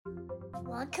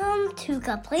Welcome to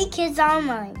Complete Kids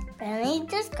Online, friendly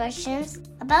discussions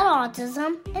about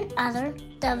autism and other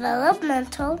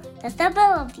developmental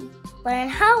disabilities. Learn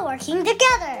how working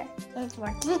together is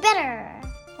working better,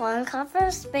 one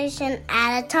conversation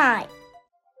at a time.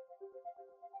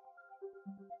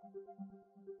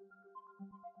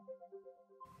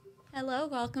 Hello,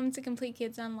 welcome to Complete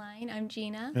Kids Online. I'm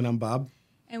Gina. And I'm Bob.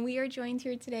 And we are joined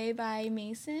here today by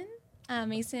Mason.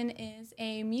 Mason is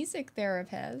a music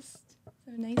therapist.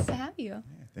 So nice to have you.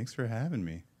 Yeah, thanks for having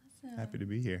me. Awesome. Happy to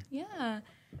be here. Yeah.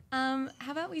 How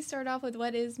about we start off with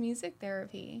what is music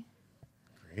therapy?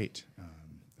 Great.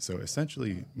 So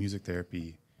essentially, music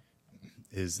therapy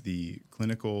is the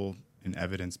clinical and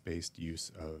evidence-based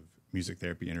use of music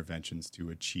therapy interventions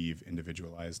to achieve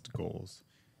individualized goals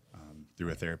through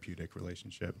a therapeutic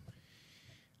relationship.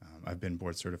 I've been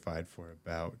board certified for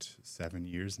about 7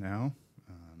 years now.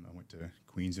 I went to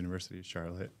Queen's University of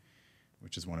Charlotte,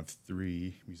 which is one of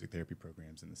 3 music therapy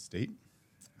programs in the state.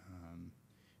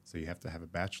 So you have to have a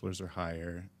bachelor's or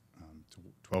higher,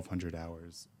 1,200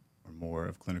 hours or more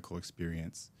of clinical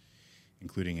experience,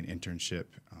 including an internship,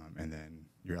 and then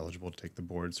you're eligible to take the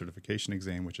board certification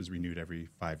exam, which is renewed every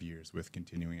 5 years with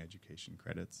continuing education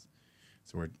credits.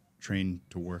 So we're trained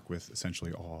to work with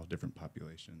essentially all different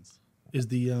populations. Is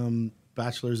the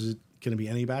bachelor's going to be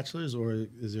any bachelor's, or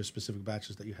is there specific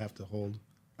bachelor's that you have to hold?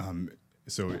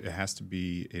 So it has to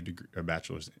be a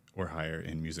bachelor's or higher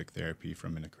in music therapy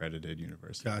from an accredited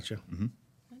university. Gotcha. Mm-hmm.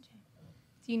 Okay.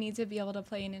 Do you need to be able to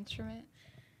play an instrument?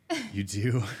 You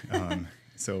do.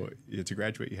 So to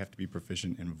graduate, you have to be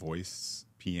proficient in voice,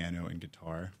 piano, and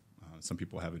guitar. Some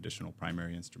people have additional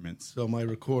primary instruments. So my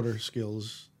recorder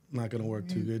skills not going to work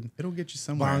too good. It'll get you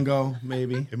somewhere. Bongo,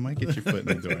 maybe. It might get your foot in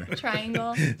the door.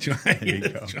 Triangle. There you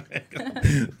go.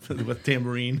 Triangle. With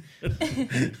tambourine.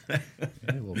 Yeah,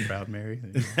 a little Proud Mary.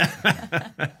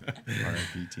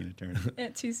 R.I.P. Tina Turner.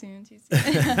 Too soon.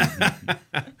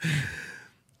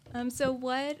 So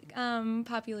what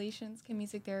populations can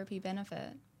music therapy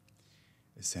benefit?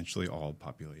 Essentially all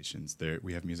populations.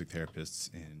 We have music therapists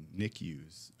in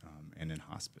NICUs and in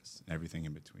hospice, and everything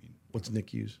in between. What's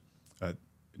NICUs?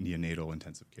 Neonatal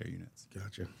intensive care units.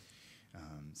 Gotcha.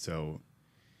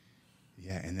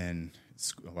 And then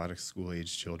a lot of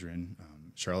school-age children.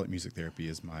 Charlotte Music Therapy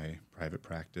is my private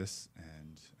practice,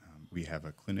 and we have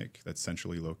a clinic that's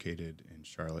centrally located in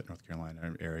Charlotte, North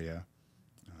Carolina area,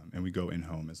 and we go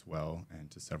in-home as well and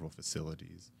to several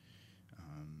facilities.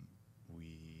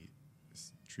 We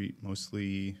treat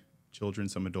mostly children,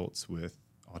 some adults with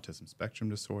autism spectrum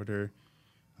disorder,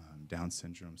 Down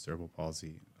syndrome, cerebral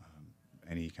palsy,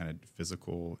 any kind of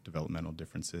physical developmental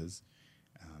differences.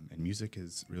 And music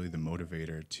is really the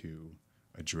motivator to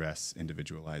address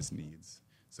individualized needs.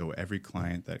 So every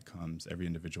client that comes, every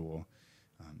individual,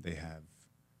 they have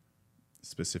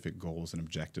specific goals and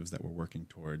objectives that we're working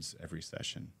towards every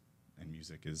session. And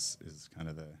music is kind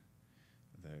of the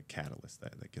catalyst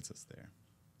that gets us there.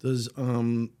 Does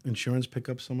insurance pick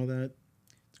up some of that?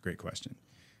 It's a great question.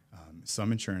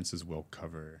 Some insurances will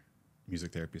cover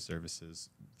music therapy services.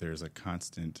 There's a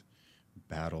constant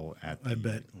battle at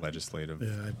the legislative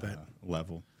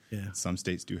level. Yeah. Some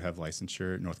states do have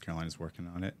licensure. North Carolina's working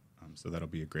on it, so that'll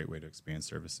be a great way to expand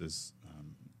services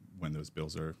when those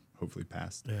bills are hopefully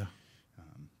passed. Yeah.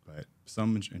 But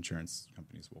some insurance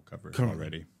companies will cover it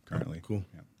already currently. Oh, cool.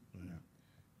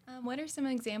 Yeah. What are some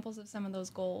examples of some of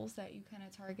those goals that you kind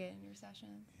of target in your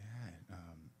sessions? Yeah.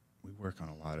 We work on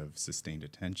a lot of sustained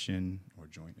attention or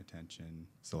joint attention,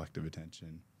 selective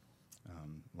attention,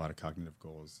 a lot of cognitive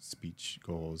goals, speech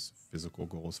goals, physical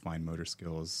goals, fine motor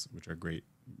skills, which are great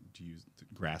to use,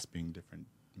 grasping different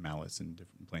mallets and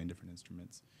playing different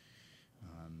instruments,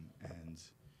 and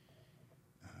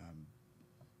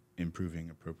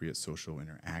improving appropriate social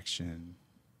interaction.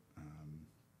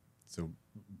 So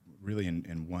really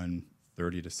in one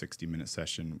 30 to 60-minute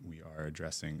session, we are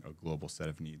addressing a global set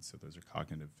of needs. So those are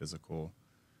cognitive, physical,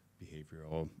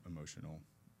 behavioral, emotional.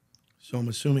 So I'm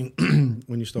assuming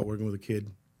when you start working with a kid,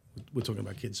 we're talking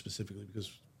about kids specifically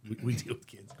because we deal with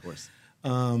kids. Of course.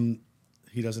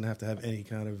 He doesn't have to have any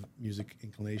kind of music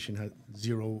inclination, has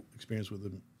zero experience with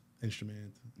an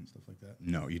instrument and stuff like that.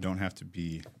 No, you don't have to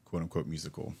be quote-unquote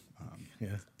musical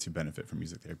Yeah. to benefit from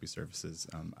music therapy services.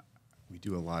 We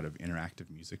do a lot of interactive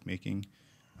music making.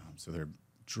 So there are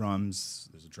drums,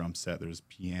 there's a drum set, there's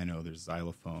piano, there's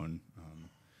xylophone,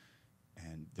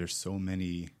 and there's so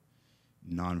many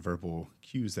nonverbal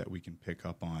cues that we can pick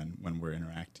up on when we're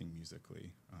interacting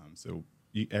musically.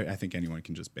 I think anyone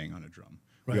can just bang on a drum.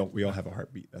 Right. We all have a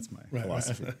heartbeat. That's my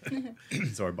philosophy.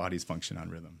 So our bodies function on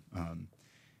rhythm,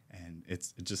 and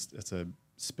it's a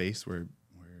space where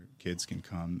kids can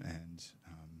come and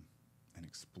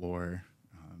explore,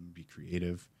 be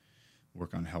creative,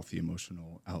 work on healthy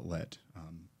emotional outlet.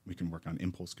 We can work on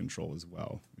impulse control as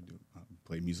well. We do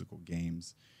play musical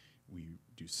games. We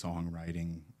do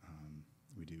songwriting.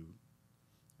 We do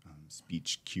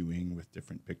speech cueing with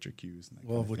different picture cues. And that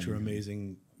All kind of which thing. are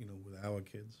amazing, with our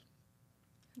kids.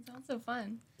 It sounds so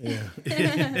fun.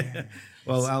 Yeah.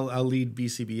 Well, our lead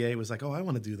BCBA was like, "Oh, I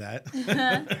want to do that."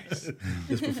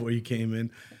 Just before you came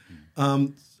in.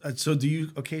 So, do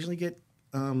you occasionally get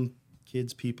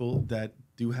kids, people that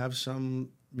do have some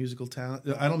musical talent?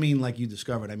 I don't mean like you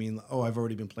discovered. I mean, I've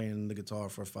already been playing the guitar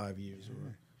for 5 years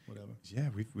or whatever. Yeah,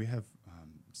 we have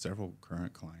several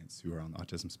current clients who are on the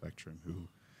autism spectrum who,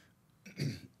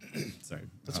 sorry,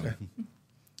 That's okay.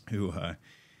 who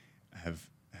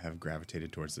have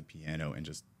gravitated towards the piano and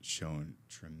just shown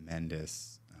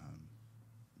tremendous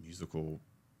musical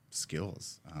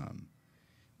skills.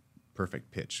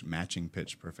 Perfect pitch, matching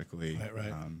pitch perfectly.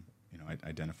 Right.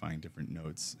 Identifying different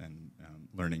notes and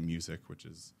learning music, which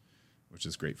is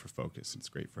great for focus. It's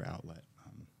great for outlet.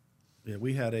 Yeah,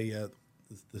 we had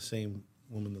the same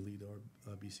woman, the lead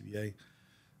our BCBA.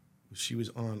 She was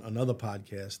on another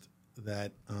podcast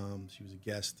that she was a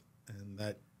guest, and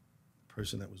that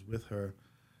person that was with her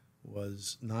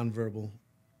was nonverbal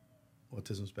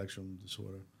autism spectrum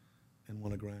disorder and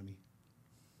won a Grammy.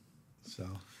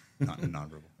 So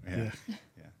Nonverbal. Yeah.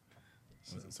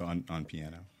 So on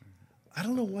piano. I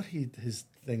don't know what his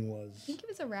thing was. I think he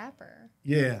was a rapper.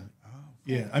 Yeah.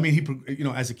 Yeah. I mean, he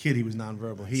as a kid he was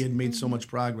nonverbal. He had made so much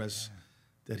progress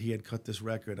that he had cut this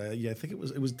record. I think it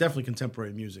was definitely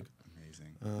contemporary music.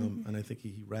 Amazing. And I think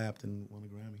he rapped and won a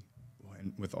Grammy. Well,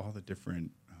 and with all the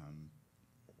different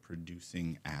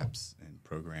producing apps and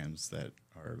programs that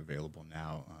are available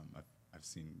now, I've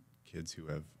seen kids who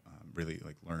have really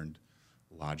learned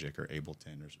Logic or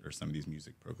Ableton or some of these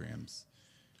music programs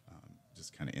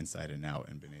just kind of inside and out,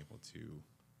 and been able to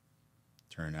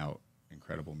turn out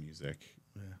incredible music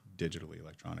digitally,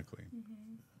 electronically.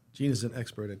 Gene is an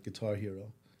expert at Guitar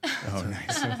Hero. Oh,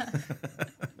 nice.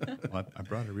 Well, I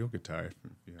brought a real guitar.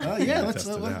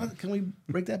 Can we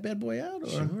break that bad boy out? Or?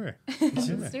 Sure. Let's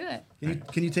do it.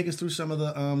 Can you take us through some of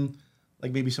the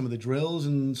maybe some of the drills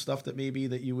and stuff that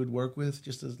you would work with,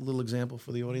 just as a little example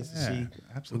for the audience to see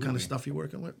absolutely. what kind of stuff you're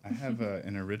working with? I have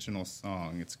an original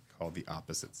song. It's called The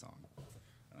Opposite Song.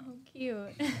 Oh,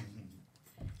 cute.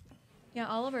 Yeah,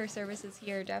 all of our services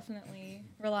here definitely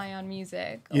rely on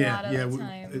music a lot of the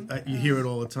time. You hear it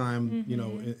all the time,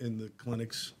 in the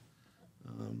clinics.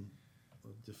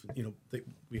 Different,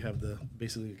 we have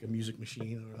basically like a music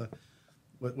machine or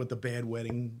what the bad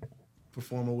wedding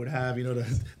performer would have,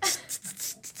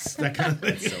 that kind of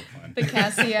thing. It's so fun. The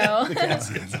Casio.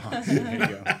 That's awesome. There you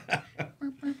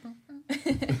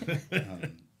go.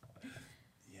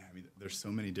 There's so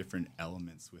many different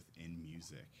elements within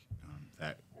music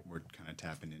that we're kind of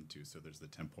tapping into. So there's the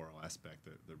temporal aspect,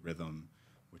 the rhythm,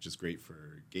 which is great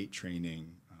for gait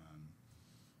training.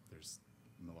 There's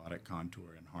melodic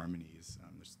contour and harmonies,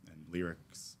 and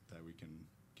lyrics that we can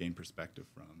gain perspective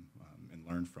from and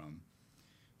learn from.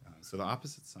 So the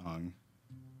Opposite Song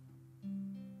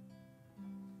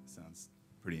sounds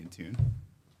pretty in tune.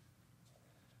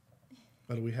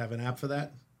 But do we have an app for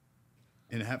that?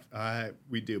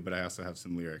 We do, but I also have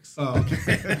some lyrics. Oh,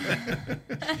 okay.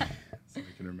 So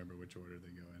we can remember which order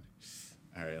they go in.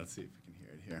 All right, let's see if we can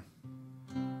hear it here.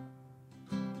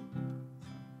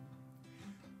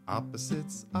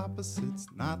 Opposites, opposites,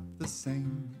 not the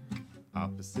same.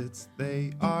 Opposites,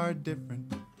 they are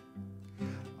different.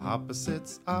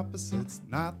 Opposites, opposites,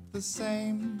 not the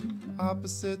same.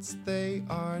 Opposites, they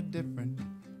are different.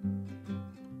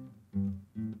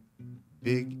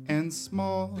 Big and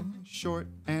small, short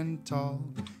and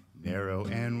tall, narrow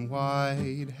and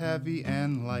wide, heavy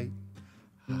and light.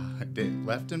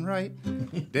 Left and right,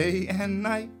 day and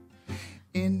night,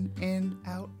 in and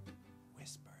out,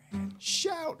 whisper and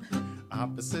shout.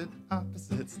 Opposite,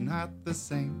 opposites, not the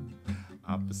same.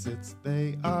 Opposites,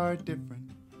 they are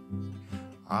different.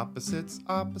 Opposites,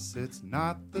 opposites,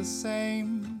 not the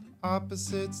same.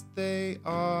 Opposites, they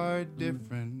are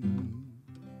different.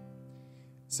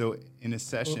 So in a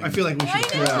session, I feel like we should.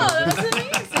 That's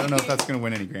amazing. I don't know if that's going to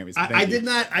win any Grammys. But I did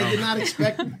not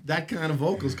expect that kind of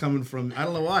vocals coming from. I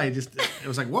don't know why. It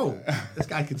was like, whoa, this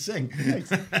guy can sing.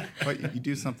 But you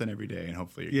do something every day, and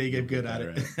hopefully you get good at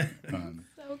better it.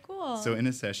 So cool. So in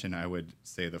a session, I would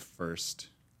say the first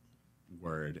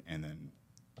word, and then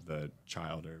the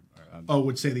child or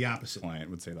would say the opposite. client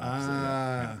would say the opposite.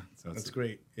 Yeah. So That's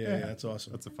great. Yeah, that's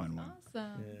awesome. That's a fun one.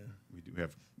 Awesome. Yeah. We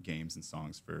have games and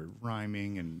songs for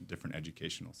rhyming and different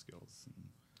educational skills.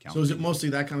 And So is it mostly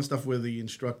that kind of stuff where the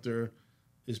instructor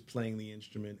is playing the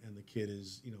instrument and the kid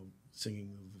is,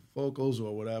 singing the vocals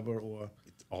or whatever, or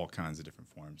It's all kinds of different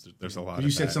forms. There's a lot. you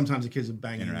of said that sometimes the kids are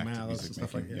banging their interactive mouths and music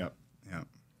stuff making. like that. Yep.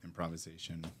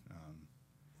 Improvisation.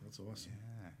 That's awesome.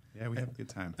 Yeah, we have a good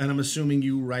time. And I'm assuming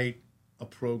you write a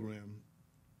program,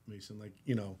 Mason. Like,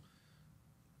 you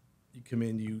come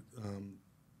in, you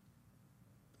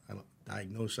I don't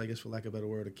diagnose, I guess, for lack of a better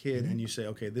word, a kid, and you say,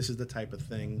 okay, this is the type of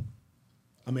thing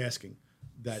I'm asking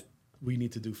that we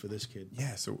need to do for this kid.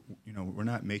 Yeah, so we're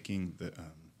not making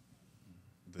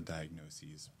the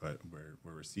diagnoses, but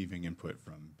we're receiving input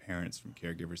from parents, from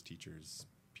caregivers, teachers,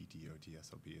 PT, OT,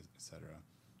 SLP, et cetera.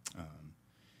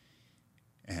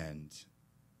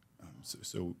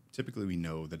 So typically we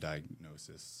know the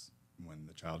diagnosis when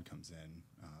the child comes in,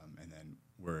 and then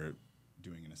we're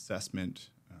doing an assessment,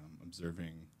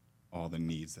 observing all the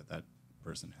needs that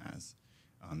person has.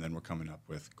 Then we're coming up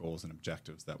with goals and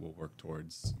objectives that we'll work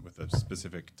towards with a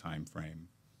specific time frame.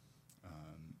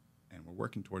 And we're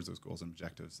working towards those goals and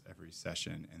objectives every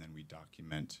session, and then we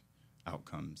document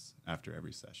outcomes after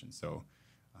every session. So,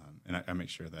 and I make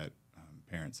sure that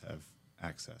parents have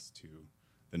access to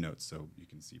the notes so you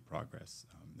can see progress.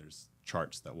 There's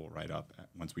charts that we'll write up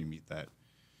once we meet that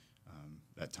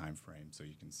time frame, so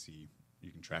you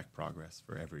can track progress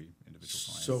for every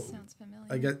individual client. So Sounds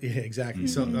familiar. Exactly.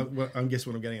 So I guess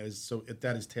what I'm getting at is,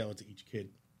 that is tailored to each kid.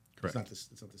 Correct.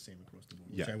 It's not the same across the board,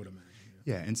 which I would imagine.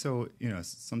 Yeah, and so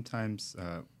sometimes,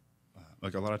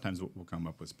 like a lot of times, we'll come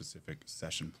up with specific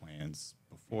session plans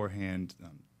beforehand.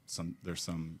 There's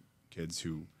some kids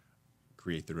who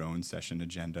create their own session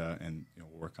agenda, and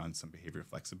work on some behavior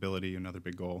flexibility. Another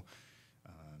big goal,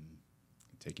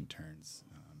 taking turns,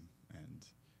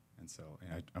 and so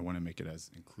I want to make it as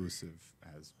inclusive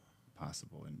as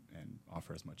possible and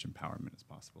offer as much empowerment as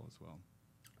possible as well.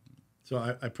 So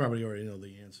I probably already know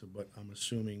the answer, but I'm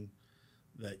assuming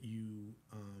that you,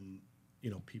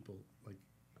 people like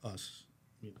us,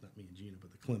 not me and Gina,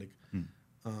 but the clinic,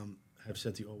 have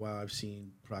said to you, oh, wow, I've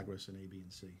seen progress in A, B,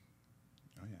 and C.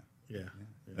 Oh, yeah.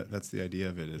 Yeah. That's the idea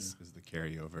of it, is the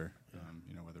carryover,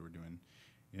 whether we're doing,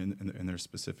 and there's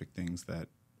specific things that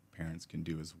parents can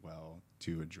do as well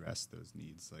to address those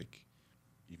needs, like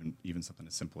even something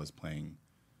as simple as playing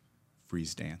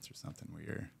freeze dance or something, where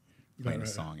you're playing a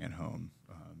song at home,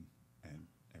 and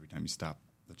every time you stop,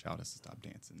 the child has to stop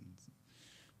dancing.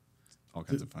 It's all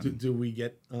kinds of fun. Do we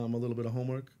get a little bit of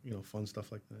homework, fun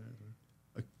stuff like that?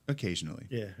 Or? Occasionally.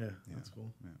 Yeah, that's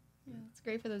cool. Yeah, it's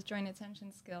great for those joint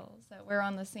attention skills, that we're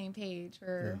on the same page,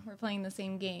 we're playing the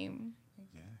same game.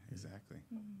 Yeah, exactly.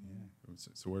 Yeah,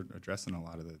 so we're addressing a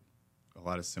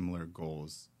lot of similar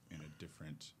goals in a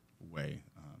different way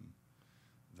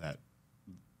that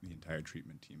the entire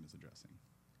treatment team is addressing.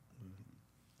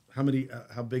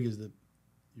 How big is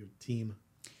your team?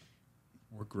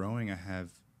 We're growing. I have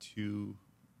 2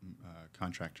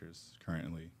 contractors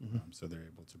currently, so they're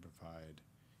able to provide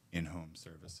in-home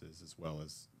services as well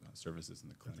as services in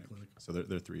the clinic. So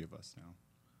there are 3 of us now.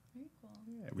 Very cool.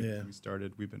 Yeah, we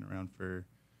started. We've been around for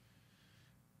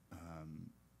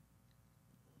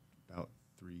about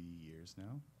 3 years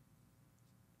now.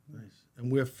 Nice. And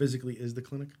where physically is the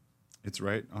clinic? It's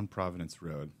right on Providence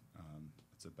Road.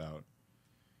 It's about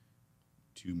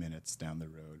 2 minutes down the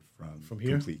road from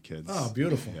here? Complete Kids. Oh,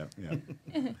 beautiful. Yeah.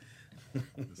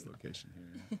 This location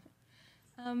here.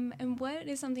 And what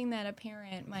is something that a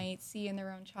parent might see in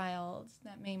their own child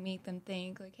that may make them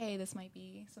think, like, hey, this might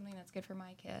be something that's good for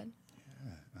my kid?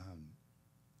 Yeah.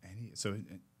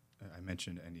 I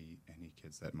mentioned any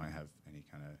kids that might have any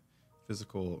kind of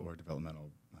physical or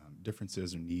developmental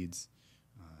differences or needs,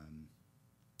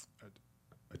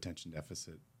 attention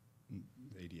deficit,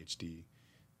 ADHD.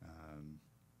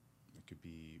 It could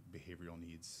be behavioral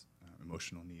needs,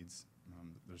 emotional needs.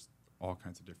 There's all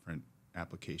kinds of different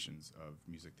applications of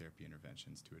music therapy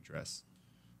interventions to address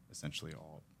essentially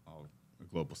all a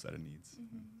global set of needs.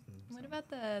 What about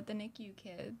the NICU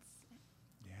kids?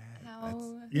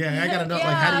 I got to know,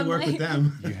 how do you work with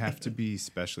them? You have to be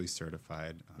specially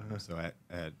certified. So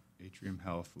at Atrium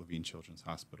Health, Levine Children's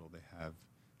Hospital, they have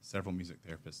several music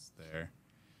therapists there.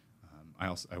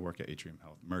 I work at Atrium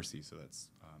Health Mercy, so that's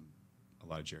a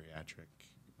lot of geriatric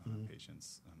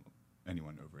patients,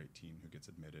 anyone over 18 who gets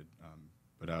admitted.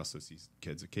 But I also see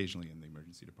kids occasionally in the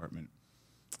emergency department.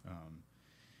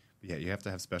 But yeah, you have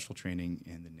to have special training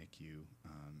in the NICU,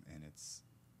 and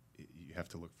you have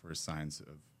to look for signs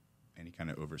of any kind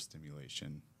of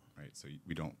overstimulation, right? So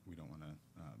we don't want to.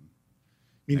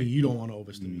 Meaning you don't want to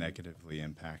overstimulate. Negatively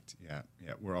impact. Yeah.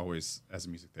 We're always, as a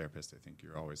music therapist, I think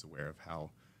you're always aware of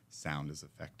how sound is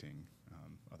affecting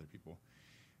other people.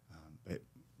 But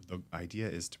the idea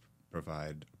is to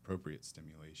provide appropriate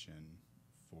stimulation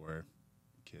for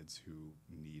kids who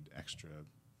need extra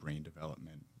brain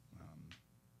development.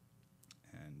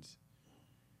 And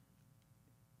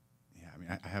yeah, I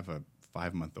mean, I have a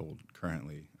 5-month-old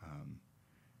currently,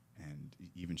 and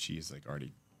even she's like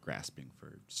already grasping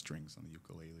for strings on the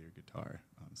ukulele or guitar.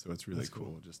 So it's really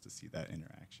cool just to see that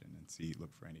interaction and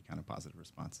look for any kind of positive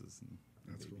responses in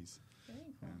babies.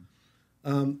 Very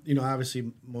cool. You know,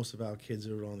 obviously most of our kids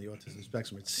are on the autism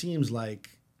spectrum. It seems like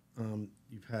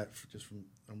you've had, just from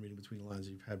I'm reading between the lines,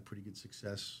 you've had pretty good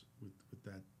success with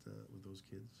that with those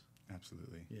kids.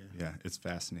 Absolutely. Yeah. It's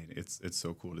fascinating. It's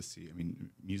so cool to see. I mean,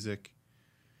 music,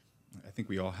 I think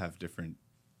we all have different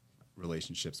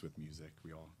relationships with music.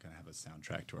 We all kind of have a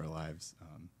soundtrack to our lives,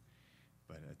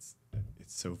 but it's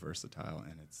so versatile,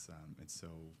 and it's so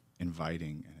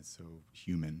inviting, and it's so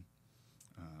human,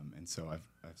 and so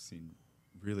I've seen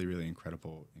really, really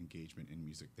incredible engagement in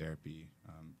music therapy.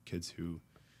 Kids who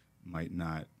might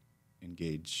not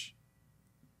engage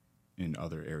in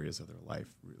other areas of their life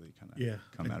really kind of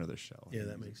come out of their shell. Yeah,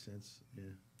 that makes sense. Yeah,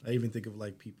 I even think of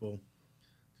like people,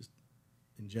 just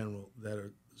in general, that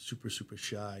are super, super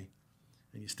shy,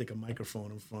 and you stick a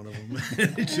microphone in front of them.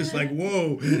 It's just like,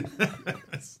 whoa.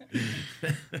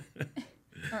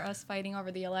 Or us fighting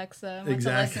over the Alexa and what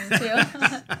Exactly. to listen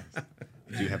to.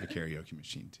 We do have a karaoke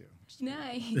machine too.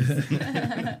 Nice.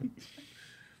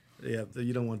 Yeah,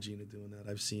 you don't want Gina doing that.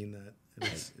 I've seen that. And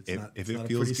If it's it not a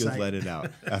feels pretty good, sight. let it out.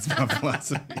 That's my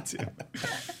philosophy too.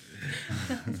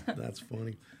 That's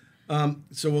funny.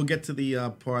 So we'll get to the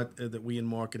part that we in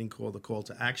marketing call the call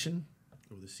to action,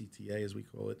 or the CTA as we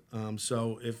call it.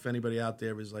 So if anybody out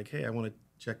there is like, hey, I want to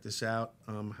check this out,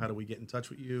 how do we get in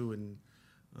touch with you, and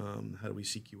how do we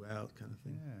seek you out, kind of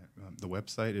thing? Yeah, the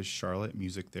website is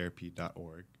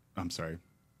charlottemusictherapy.org. I'm sorry,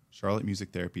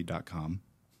 charlottemusictherapy.com.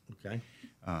 Okay.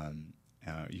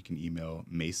 You can email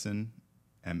Mason,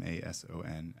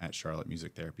 MASON, at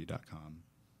charlottemusictherapy.com.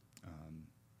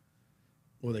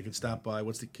 Or they could stop by.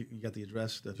 You got the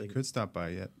address that they You could stop by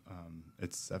it.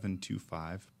 It's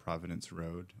 725 Providence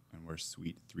Road, and we're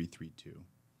Suite 332.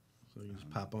 So you just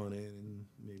pop on in and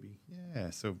maybe Yeah,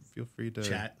 so feel free to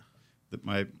chat.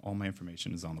 All my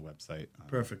information is on the website.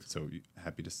 Perfect. So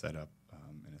happy to set up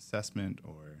an assessment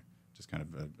or just kind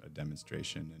of a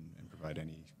demonstration and provide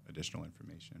any additional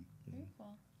information. Very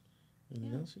cool.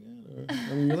 Anything else you got?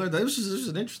 Or, I mean, you learned this is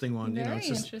an interesting one. Very It's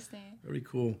just interesting. very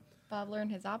cool. Bob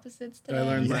learned his opposites today. I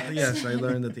learned I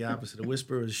learned that the opposite of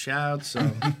whisper is shout.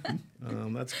 So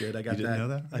that's good. I got You didn't know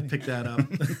that? I picked that up.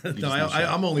 No, just know shout.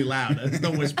 I'm only loud. There's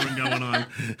no whispering going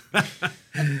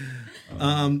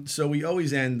on. So we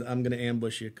always end. I'm going to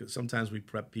ambush you because sometimes we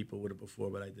prep people with it before,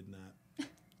 but I did not.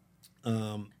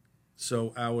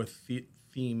 So our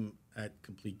theme at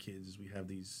Complete Kids is we have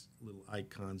these little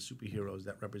icon superheroes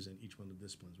that represent each one of the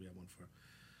disciplines. We have one for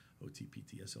OT,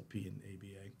 PT, SLP, and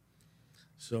ABA.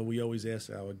 So we always ask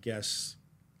our guests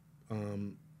at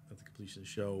the completion of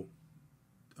the show,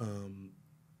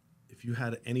 if you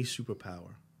had any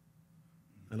superpower,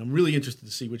 and I'm really interested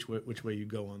to see which way you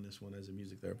go on this one as a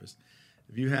music therapist.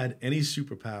 If you had any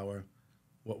superpower,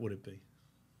 what would it be?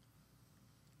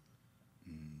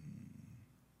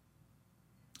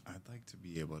 I'd like to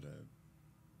be able to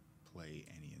play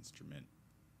any instrument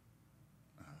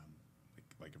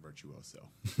like a virtuoso.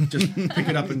 Just pick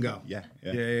it up and go. Yeah.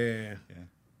 Yeah.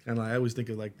 Kind of like, I always think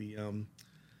of like the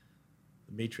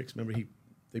Matrix. Remember,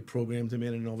 they programmed him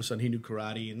in, and all of a sudden he knew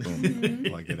karate. And Boom.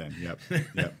 Plug it in. Yep.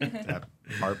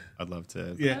 Harp. I'd love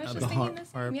to. Yeah, I was the just harp. thinking the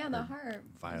same. Yeah, the harp.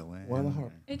 Violin. Why the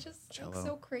harp? It just looks Cello.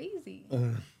 so crazy.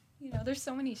 You know, there's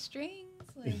so many strings.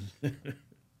 Like,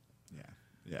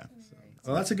 Yeah.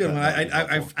 Well, that's a good one. That'd be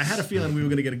I helpful. had a feeling we were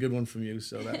going to get a good one from you,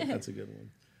 so that's a good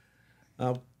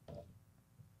one.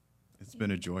 It's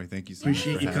been a joy. Thank you so much.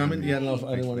 Appreciate for you having coming. me. Yeah, I don't know if I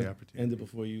Thanks didn't for want the to opportunity. end it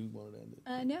before you wanted to end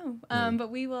it. no. But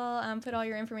we will put all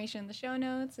your information in the show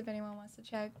notes if anyone wants to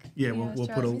check. Yeah, you know, we'll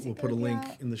Charlotte's put a Music link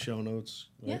Therapy out. in the show notes.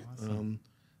 Yeah. Right?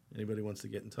 Anybody wants to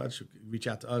get in touch, reach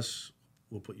out to us.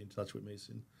 We'll put you in touch with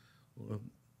Mason, or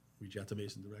reach out to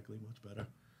Mason directly. Much better.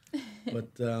 But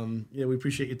yeah, we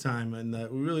appreciate your time, and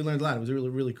we really learned a lot. It was really,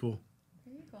 really cool.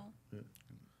 Very cool.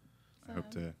 I hope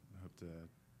to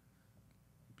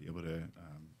be able to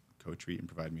co-treat and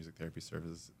provide music therapy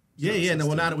services. Yeah. No,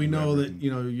 well, now that we know whoever that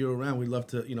can- you're around, we'd love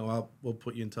to. We'll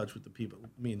put you in touch with the people.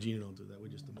 Me and Gina don't do that. We're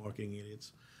just the marketing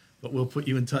idiots. But we'll put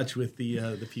you in touch with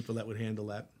the people that would handle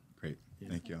that. Great.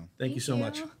 Thank you. Thank you so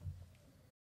much.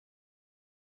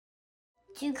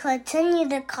 To continue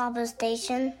the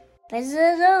conversation,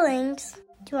 visit the links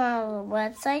to our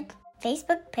website,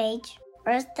 Facebook page,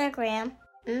 or Instagram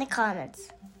in the comments.